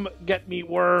 come get me,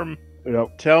 worm.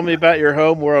 Yep. Tell me about your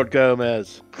home world,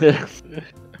 Gomez.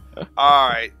 All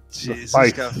right, jeez,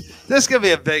 fight. this is gonna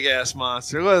be a big ass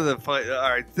monster. What are the fight? All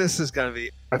right, this is gonna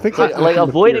be. I think like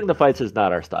avoiding the fights is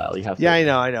not our style. You have to. Yeah,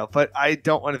 I know, but I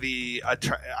don't want to be. I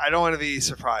don't want to be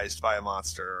surprised by a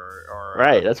monster or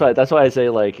Right. That's why I say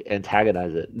like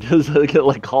antagonize it. Just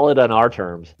like call it on our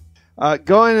terms.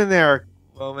 Go in there,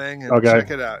 Lomang, and Okay.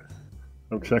 check it out.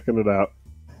 I'm checking it out.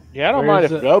 Yeah, I don't Where mind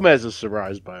is if it? Gomez is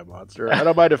surprised by a monster. I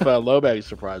don't mind if Lomang is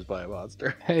surprised by a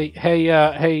monster.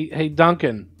 Hey,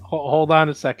 Duncan. Hold on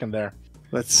a second there.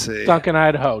 Let's see. Duncan,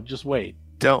 Idaho. Just wait.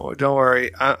 Don't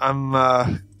worry.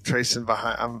 I'm tracing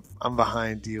behind. I'm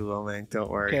behind you, Lomang. Don't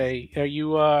worry. Okay.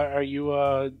 Are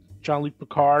you Jean-Luc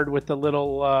Picard with the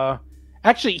little?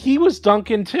 Actually, he was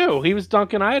Duncan too. He was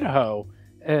Duncan, Idaho.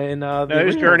 And No, it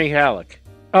was Gurney Halleck.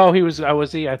 Oh, he was. Oh,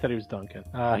 was he? I thought he was Duncan.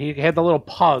 He had the little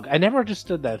pug. I never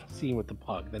understood that scene with the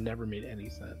pug. That never made any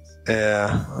sense.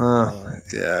 Yeah.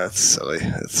 Yeah. It's silly.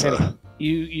 It's Anyway,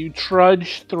 you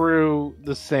trudge through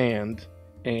the sand,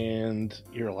 and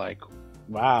you're like,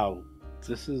 "Wow,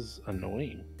 this is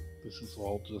annoying. This is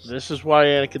all just." This is why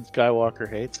Anakin Skywalker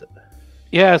hates it.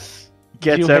 Yes,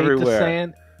 Gets you hate the everywhere.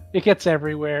 sand. It gets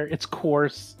everywhere. It's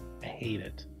coarse. I hate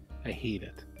it.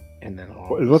 And then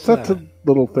all of a What's that sudden-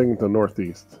 little thing to the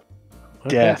northeast?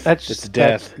 Death. That's It's just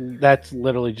death. That's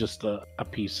literally just a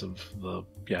piece of the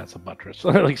it's a buttress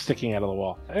like sticking out of the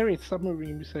wall. Anyway, stop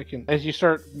moving a second. As you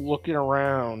start looking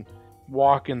around,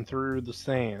 walking through the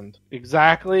sand,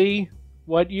 exactly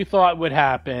what you thought would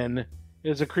happen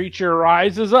is a creature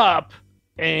rises up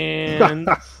and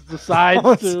decides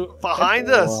Oh, it's to behind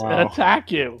us.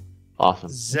 attack you. Awesome.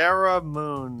 Zara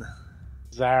Moon.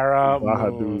 Zara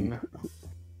Bahadur. Moon.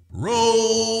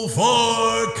 Roll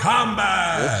for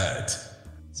combat.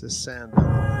 It's a sand.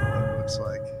 It looks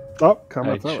like. Oh, come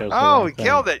on. I chose the Oh, wrong we thing.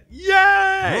 killed it!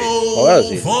 Yay! Roll that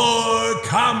was easy. for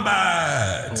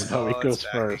combat. Oh, it it's goes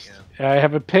back first. again. I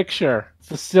have a picture. It's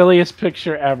the silliest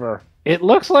picture ever. It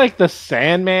looks like the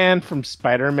Sandman from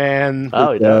Spider-Man.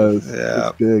 Oh, he does. Yeah.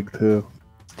 It's big too.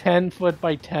 10 foot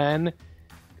by 10.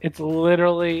 It's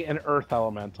literally an earth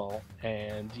elemental,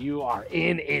 and you are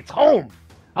in its home.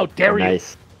 How dare you?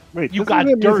 Nice. Wait, You this got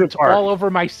is an amusement dirt park. all over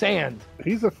my sand.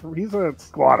 He's a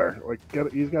squatter. Like,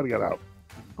 he's got to get out.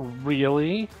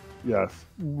 Really? Yes.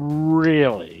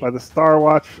 Really? By the Star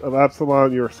Watch of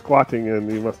Absalom, you're squatting,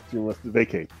 and you must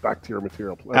vacate back to your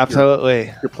material.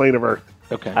 Absolutely. Your plane of Earth.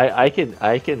 Okay. I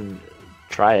can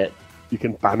try it. You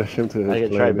can banish him to his I can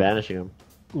plane. try banishing him.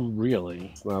 Really?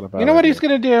 It's not about. You know what he's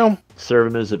going to do? Serve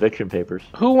him as eviction papers.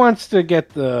 Who wants to get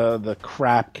the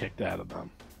crap kicked out of them?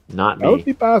 Not That would me.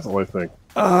 be Basil, I think.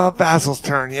 Basil's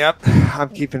turn. Yep. I'm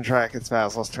keeping track. It's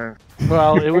Basil's turn.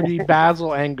 Well, it would be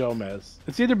Basil and Gomez.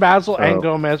 It's either Basil Oh. and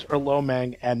Gomez or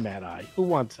Lomang and Mad Eye. Who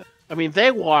wants it? I mean,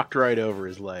 they walked right over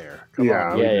his lair. Come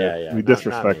Yeah, on. Yeah. We Not me.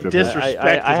 disrespected him. Disrespect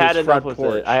I is had his enough front with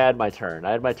porch. I had my turn.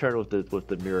 I had my turn with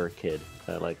the mirror kid.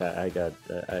 And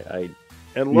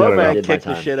Yeah, Lomax did my kicked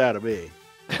the time. shit out of me.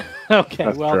 Okay,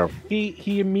 That's well, true.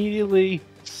 he immediately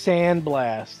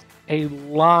sandblasts a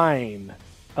line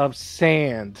of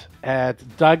sand at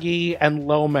Dougie and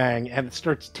Lomang, and it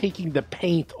starts taking the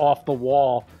paint off the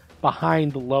wall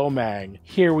behind Lomang.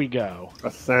 Here we go.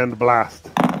 A sand blast.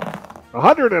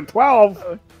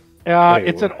 112.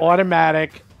 It's an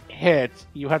automatic hit.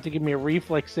 You have to give me a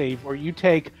reflex save, or you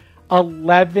take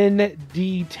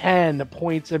 11d10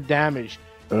 points of damage.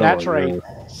 Oh, That's my right,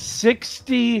 goodness.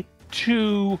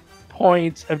 62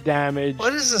 points of damage.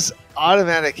 What is this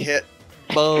automatic hit?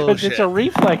 Because Bullshit. it's a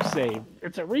reflex save.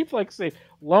 It's a reflex save.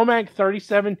 Lomang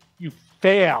 37, you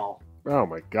fail. Oh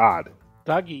my God.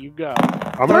 Dougie, you go.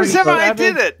 I'm gonna, 37, I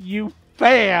did it. You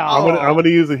fail. I'm gonna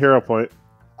use a hero point.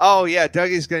 Oh, yeah.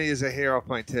 Dougie's going to use a hero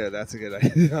point, too. That's a good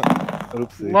idea.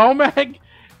 Oopsie. Lomang,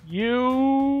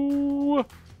 you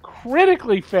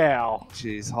critically fail.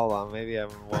 Jeez, hold on. Maybe I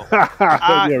won't.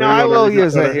 Yeah, maybe No, I I'll will never get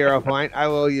use a better. hero point. I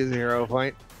will use a hero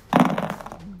point.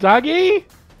 Dougie,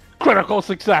 critical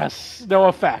success. No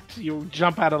effect. You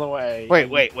jump out of the way.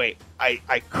 Wait.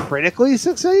 I critically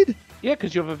succeed? Yeah,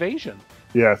 because you have evasion.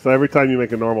 Yeah, so every time you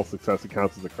make a normal success, it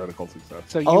counts as a critical success.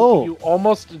 So you, Oh. you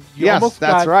almost Yes, almost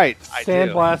that's got right. I do.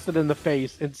 sandblasted in the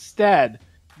face. Instead,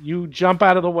 you jump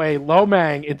out of the way.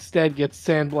 Lomang instead gets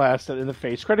sandblasted in the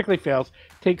face. Critically fails.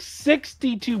 Takes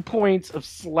 62 points of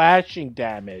slashing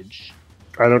damage.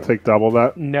 I don't take double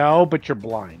that. No, but you're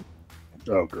blind.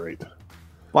 Oh, great.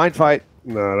 Blind fight.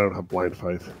 No, I don't have blind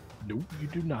fight. Nope, you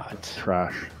do not.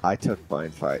 Trash. I took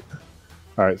blind fight.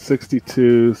 All right,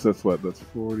 62. So that's what? That's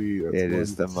 40. That's It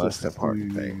is the most 160.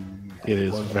 important thing. It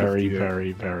is very, 158.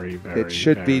 very, very, very. It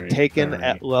should be very, taken very-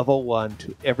 at level 1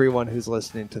 to everyone who's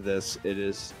listening to this. It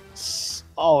is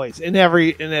always in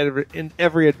every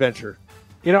adventure.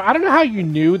 You know, I don't know how you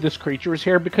knew this creature was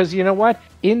here because you know what?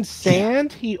 In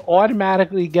sand, he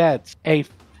automatically gets a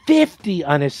 50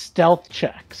 on his stealth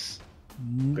checks.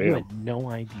 You Damn. had no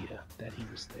idea that he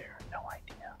was there. No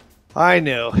idea. I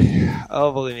know.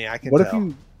 Oh, believe me, I can What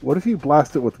tell. if you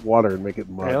blast it with water and make it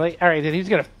mud? Really? All right, then he's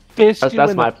gonna fist you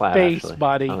That's in my the plan, face, actually.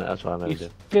 buddy. That's what I'm going to He's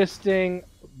do. fisting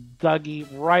Dougie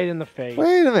right in the face.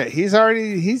 Wait a minute. He's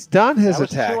done his that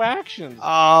was attack. 2 actions.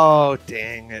 Oh,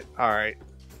 dang it. All right.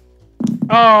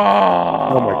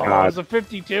 Oh my God. It was a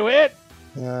 52 hit.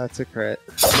 That's a crit.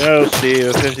 No, Steve,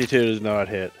 a 52 does not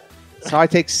hit. So I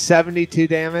take 72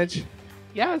 damage.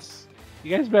 Yes.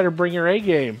 You guys better bring your A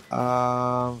game.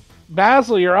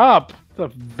 Basil, you're up. The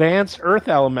advanced Earth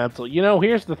Elemental. You know,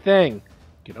 here's the thing.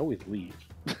 You can always leave.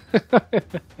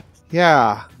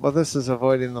 Yeah. Well, this is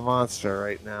avoiding the monster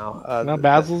right now. Now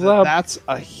Basil's up. That's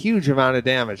a huge amount of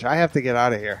damage. I have to get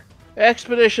out of here.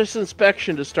 Expeditious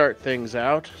inspection to start things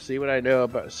out. See what I know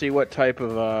about. See what type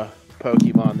of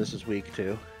Pokemon this is weak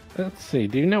to. Let's see.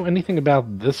 Do you know anything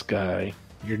about this guy?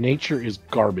 Your nature is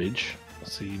garbage,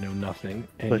 so you know nothing.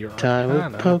 And your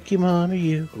Arcana. Pokemon are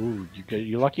you? Ooh,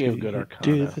 you're lucky you have good Do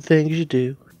Arcana. the things you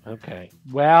do. Okay.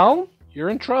 Well, you're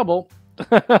in trouble.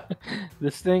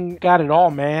 This thing got it all,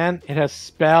 man. It has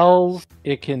spells.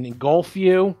 It can engulf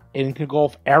you. It can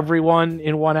engulf everyone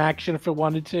in one action if it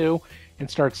wanted to and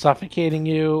start suffocating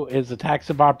you. Its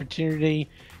attacks of opportunity.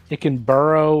 It can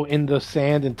burrow in the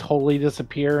sand and totally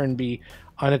disappear and be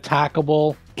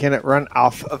unattackable. Can it run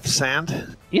off of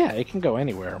sand? Yeah, it can go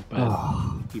anywhere,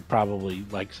 but he probably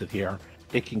likes it here.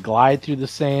 It can glide through the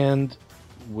sand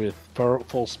with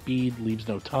full speed, leaves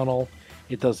no tunnel.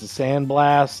 It does the sand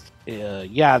blast.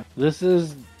 Yeah, this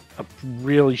is a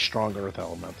really strong Earth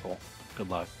Elemental. Good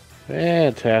luck.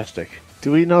 Fantastic.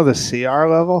 Do we know the CR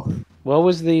level? What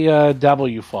was the devil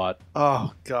you fought?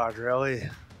 Oh, God, really?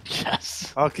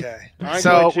 Yes. Okay. I'm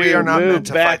So going to we are not move meant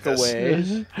to back fight this.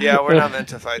 away. Yeah, we're not meant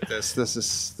to fight this. This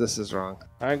is wrong.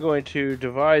 I'm going to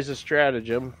devise a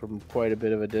stratagem from quite a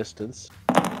bit of a distance.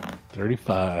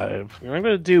 35. And I'm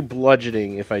going to do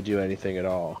bludgeoning if I do anything at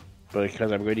all, but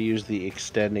because I'm going to use the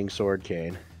extending sword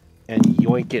cane. and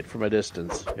yoink it from a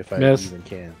distance if I Miss. even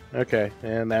can. Okay,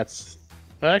 and that's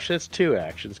actually that's 2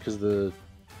 actions because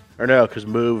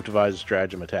move, devise,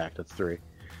 stratagem, attack. That's 3.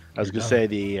 I was gonna say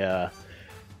the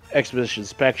expedition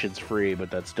inspection's free, but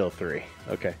that's still 3.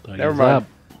 Okay, never mind. Up.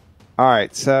 All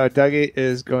right, so Dougie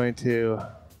is going to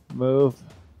move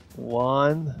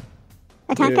 1.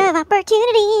 Attack Yeah. of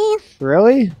opportunity.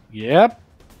 Really? Yep.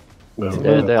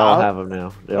 They all have them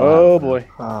now. They all Oh have 'em now. boy.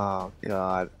 Oh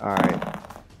God! All right,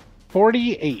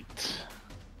 48.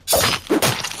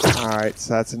 all right.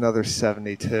 So that's another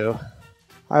 72.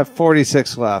 I have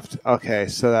 46 left. Okay,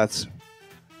 so that's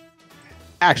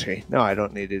actually no. I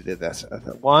don't need to do this.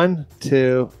 1,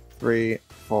 2, 3,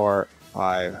 4,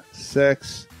 5,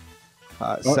 6.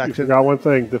 You Section. forgot one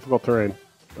thing: difficult terrain.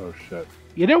 Oh shit!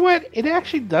 You know what? It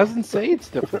actually doesn't say it's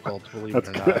difficult, believe it That's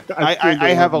or good. not. I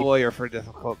have a lawyer for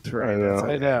difficult terrain. I know.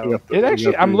 I know. You have to- It you actually,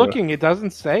 have to I'm do looking, it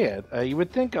doesn't say it. You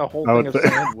would think a whole I thing would of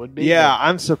think- sand would be. Yeah, but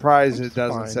I'm surprised it It's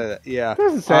doesn't fine. say that. Yeah. It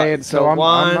doesn't say it, so I'm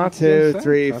 1, not 2, gonna say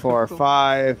 3, it. 4,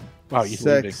 5, Wow, you're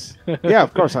 6. Yeah,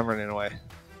 of course I'm running away.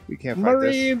 We can't fight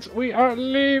this. Marines, we are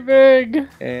leaving.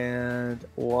 And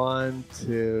 1,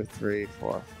 2, 3,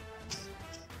 4.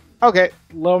 Okay.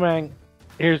 Lomang,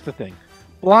 here's the thing.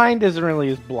 Blind isn't really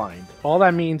as blind. All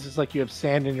that means is like you have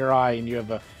sand in your eye and you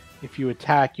have if you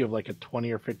attack, you have like a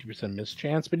 20 or 50% miss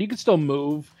chance, but you can still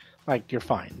move. Like, you're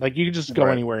fine. Like, you can just go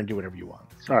Right. anywhere and do whatever you want.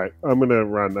 All right, I'm gonna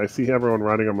run. I see everyone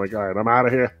running. I'm like, all right, I'm out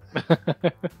of here.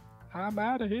 I'm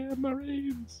out of here,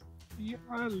 Marines. We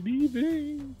are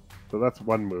leaving. So that's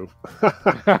one move.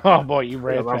 Oh boy, you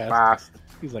ran I'm fast. fast.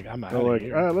 He's like, I'm out I'm of like,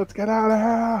 here. all right, let's get out of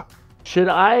here. Should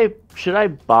I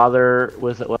bother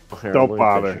with it? Well, here, Don't let me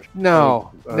bother. finish.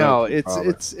 No, I no, don't it's bother.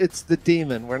 it's the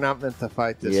demon. We're not meant to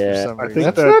fight this Yeah. for some I reason. think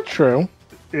That's that- not true.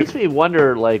 Makes me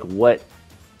wonder,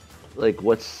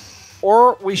 what's.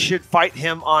 Or we should fight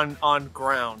him on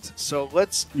ground. So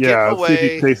let's Yeah, get let's see if he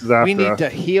away. chases after We need us. to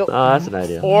heal. Oh, that's an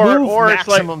idea. Or move it's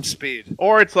like maximum speed.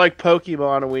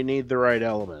 Pokemon, and we need the right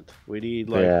element. We need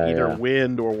Yeah, either yeah.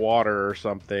 wind or water or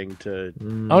something to.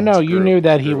 Oh no, you Screw- knew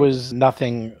that he screw. was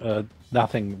nothing.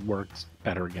 Nothing works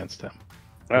better against him.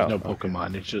 There's Oh, no okay.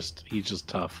 Pokemon. He's just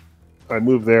tough. I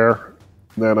move there,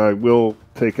 then I will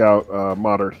take out a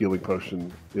moderate healing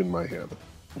potion in my hand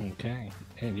Okay,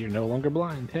 and you're no longer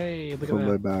blind. Hey, look from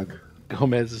my at that. bag.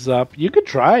 Gomez is up. You could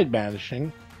try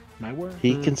banishing. My word.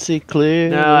 He can see clear.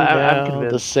 No, I'm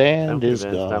convinced. The sand I'm is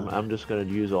convinced. gone. I'm just going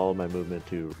to use all of my movement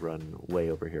to run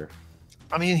way over here.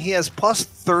 I mean, he has plus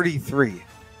 33.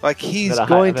 Like he's I'm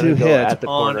going gonna to go hit at the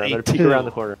on corner. I'm a going to peek 2. around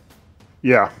the corner.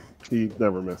 Yeah, he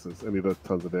never misses, and he does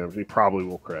tons of damage. He probably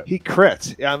will crit. He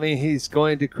crits. I mean, he's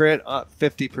going to crit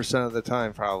 50% of the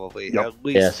time, probably. Yep. At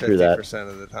least Yeah, screw that. 50%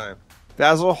 of the time.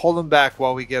 Basil, hold him back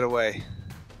while we get away.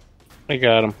 I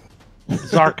got him.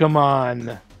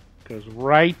 Zarkamon goes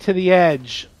right to the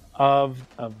edge of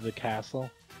the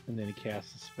castle, and then he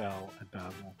casts a spell at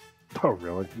Basil. Oh,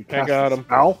 really? You I cast got a him.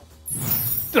 spell?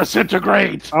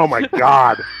 Disintegrate! Oh my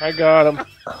god! I got him.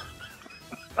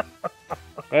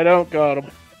 I don't got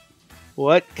him.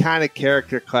 What kind of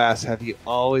character class have you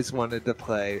always wanted to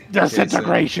play? Jason?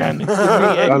 Disintegration! Give me a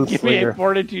Gunslinger.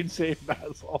 fortitude save,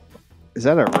 Basil. Is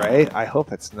that a ray? I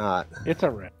hope it's not. It's a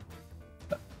rip.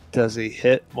 Does he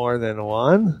hit more than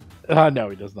one? No,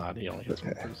 he does not. He only hits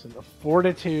one Okay. person. A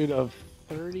fortitude of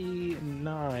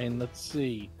 39. Let's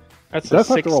see. That's That's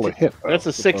a not to roll a 16. hit. though. That's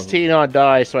a 16 on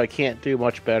die, so I can't do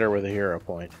much better with a hero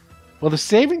point. Well, the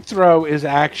saving throw is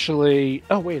actually.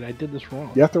 Oh wait, I did this wrong.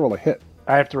 You have to roll a hit.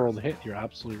 I have to roll the hit. You're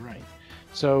absolutely right.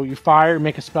 So you fire,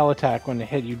 make a spell attack. When the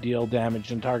hit, you deal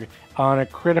damage and target. On a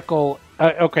critical,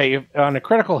 on a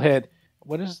critical hit,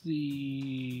 what does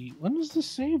the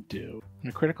save do? On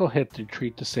a critical hit, to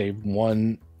treat the save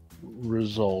one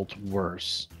result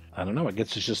worse. I don't know. I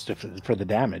guess it's just for the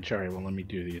damage. All right. Well, let me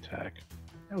do the attack.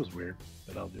 That was weird,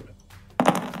 but I'll do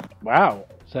it. Wow.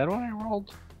 Is that what I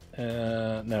rolled?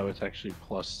 No, it's actually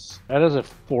plus. That is a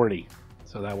 40,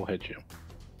 so that will hit you.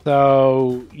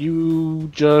 So you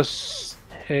just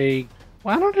take.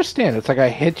 Well, I don't understand. It's like I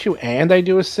hit you and I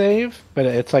do a save, but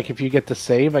it's like if you get the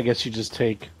save, I guess you just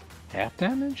take half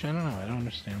damage. I don't know. I don't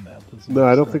understand that. Doesn't No, I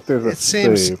make don't sense. think there's a It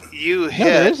seems save. you No,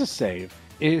 there hit. is a save.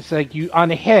 It's like you on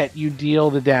a hit, you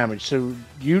deal the damage. So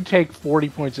you take 40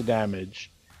 points of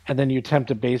damage, and then you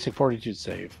attempt a basic fortitude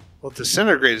save. Well,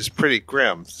 disintegrate is pretty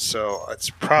grim, so it's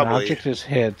An probably. object is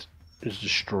hit is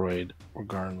destroyed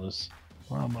regardless.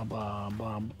 Blah blah blah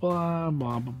blah blah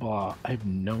blah blah blah. I have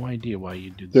no idea why you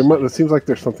do this. It seems like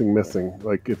there's something missing.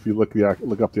 Like if you look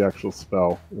up the actual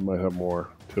spell, it might have more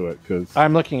to it because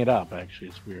I'm looking it up. Actually,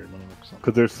 it's weird. Let me look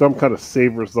something. there's some kind of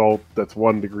save result that's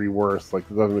 1 degree worse. Like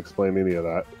it doesn't explain any of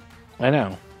that. I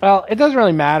know. Well, it doesn't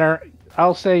really matter.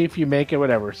 I'll say if you make it,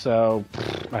 whatever. So,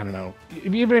 I don't know.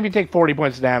 Even if you take 40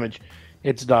 points of damage,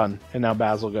 it's done. And now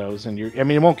Basil goes, and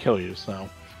it won't kill you, so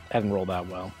I didn't roll that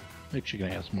well. Make sure you're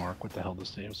going to ask Mark what the hell this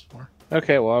saves for.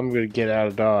 Okay, well, I'm going to get out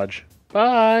of dodge.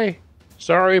 Bye!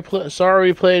 Sorry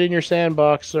we played in your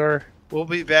sandbox, sir. We'll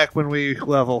be back when we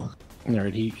level. All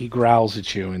right, he growls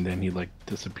at you, and then he,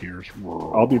 disappears.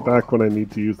 I'll be back when I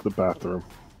need to use the bathroom.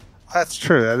 That's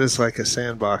true. That is like a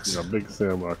sandbox. Yeah, big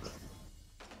sandbox.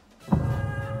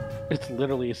 It's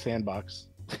literally a sandbox.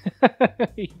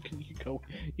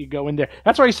 you go in there.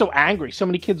 That's why he's so angry. So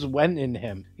many kids went in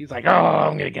him. He's like, oh,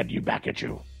 I'm going to get you back at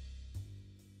you.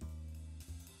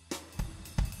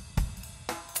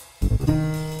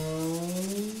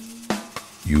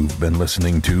 You've been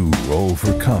listening to Roll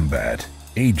for Combat,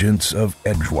 Agents of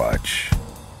Edgewatch.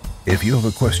 If you have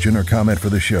a question or comment for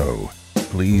the show,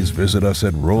 please visit us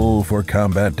at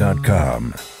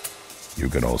rollforcombat.com. You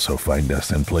can also find us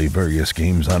and play various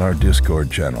games on our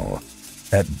Discord channel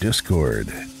at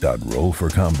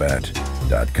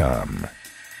discord.rollforcombat.com.